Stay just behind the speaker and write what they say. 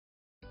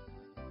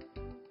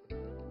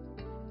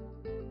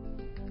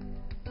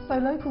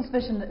SoLocal's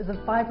vision is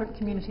of vibrant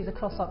communities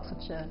across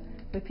Oxfordshire,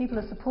 where people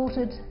are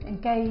supported,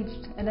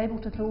 engaged and able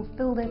to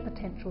fulfil their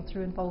potential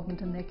through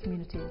involvement in their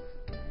communities.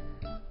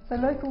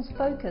 SoLocal's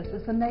focus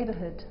is the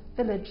neighbourhood,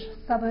 village,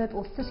 suburb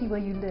or city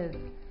where you live,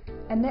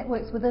 and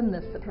networks within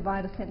this that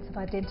provide a sense of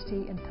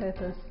identity and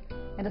purpose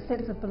and a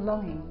sense of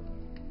belonging.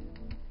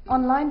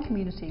 Online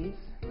communities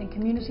and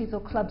communities or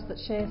clubs that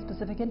share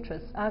specific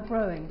interests are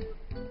growing,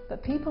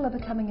 but people are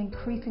becoming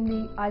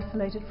increasingly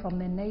isolated from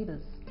their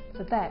neighbours,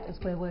 so that is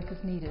where work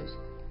is needed.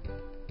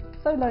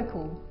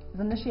 SoLocal is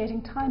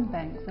initiating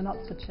Timebanks in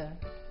Oxfordshire.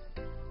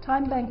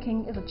 Time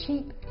banking is a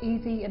cheap,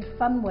 easy and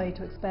fun way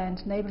to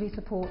expand neighbourly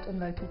support in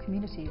local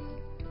communities.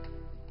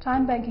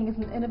 Time banking is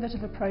an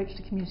innovative approach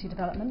to community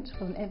development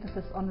with an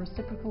emphasis on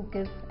reciprocal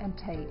give and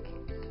take.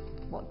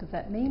 What does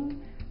that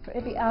mean? For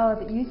every hour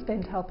that you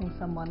spend helping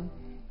someone,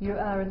 you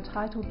are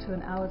entitled to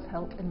an hour's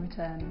help in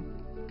return.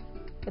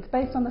 It's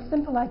based on the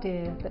simple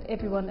idea that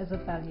everyone is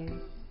of value.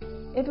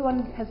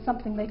 Everyone has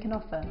something they can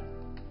offer.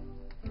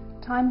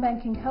 Time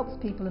banking helps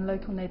people in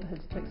local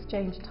neighbourhoods to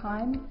exchange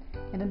time,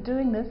 and in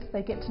doing this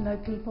they get to know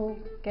people,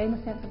 gain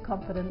a sense of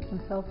confidence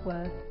and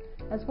self-worth,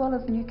 as well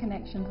as new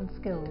connections and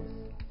skills.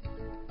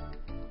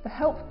 The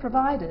help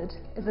provided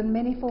is in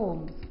many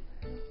forms.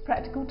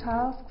 Practical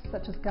tasks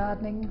such as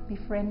gardening,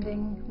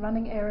 befriending,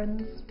 running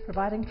errands,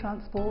 providing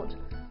transport,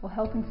 or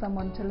helping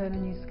someone to learn a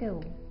new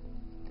skill.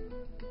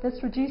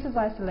 This reduces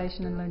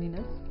isolation and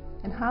loneliness,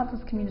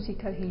 enhances community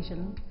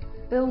cohesion,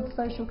 builds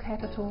social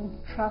capital,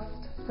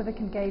 trust, civic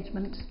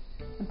engagement,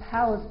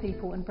 empowers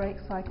people and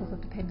breaks cycles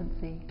of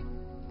dependency.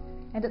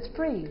 And it's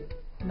free,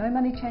 no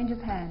money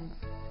changes hands.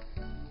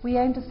 We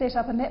aim to set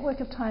up a network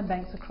of time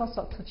banks across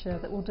Oxfordshire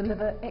that will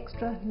deliver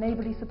extra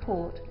neighbourly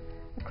support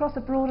across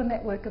a broader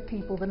network of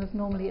people than is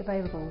normally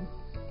available.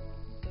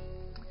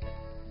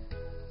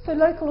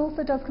 SoLocal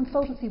also does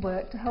consultancy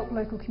work to help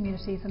local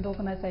communities and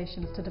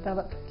organisations to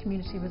develop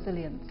community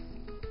resilience.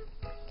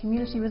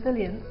 Community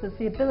resilience is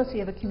the ability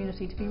of a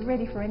community to be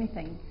ready for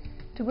anything,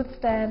 to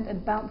withstand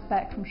and bounce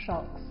back from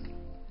shocks.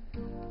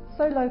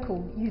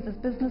 SoLocal uses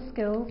business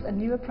skills and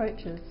new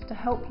approaches to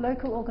help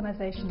local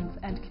organisations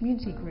and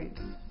community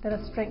groups that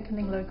are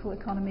strengthening local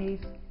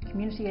economies,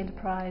 community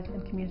enterprise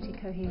and community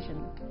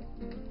cohesion.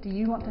 Do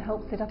you want to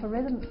help set up a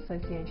residents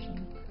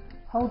association,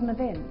 hold an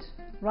event,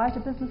 write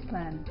a business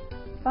plan,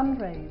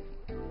 fundraise,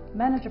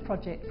 manage a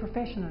project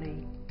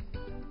professionally,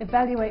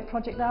 evaluate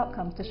project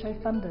outcomes to show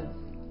funders,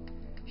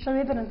 show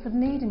evidence of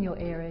need in your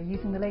area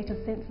using the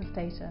latest census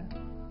data?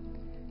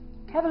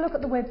 Have a look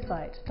at the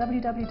website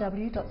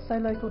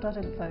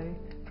www.solocal.info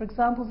for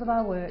examples of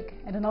our work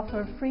and an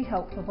offer of free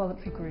help for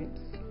voluntary groups.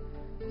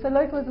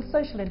 SoLocal is a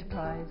social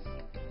enterprise.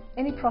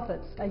 Any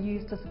profits are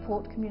used to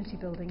support community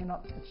building in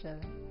Oxfordshire.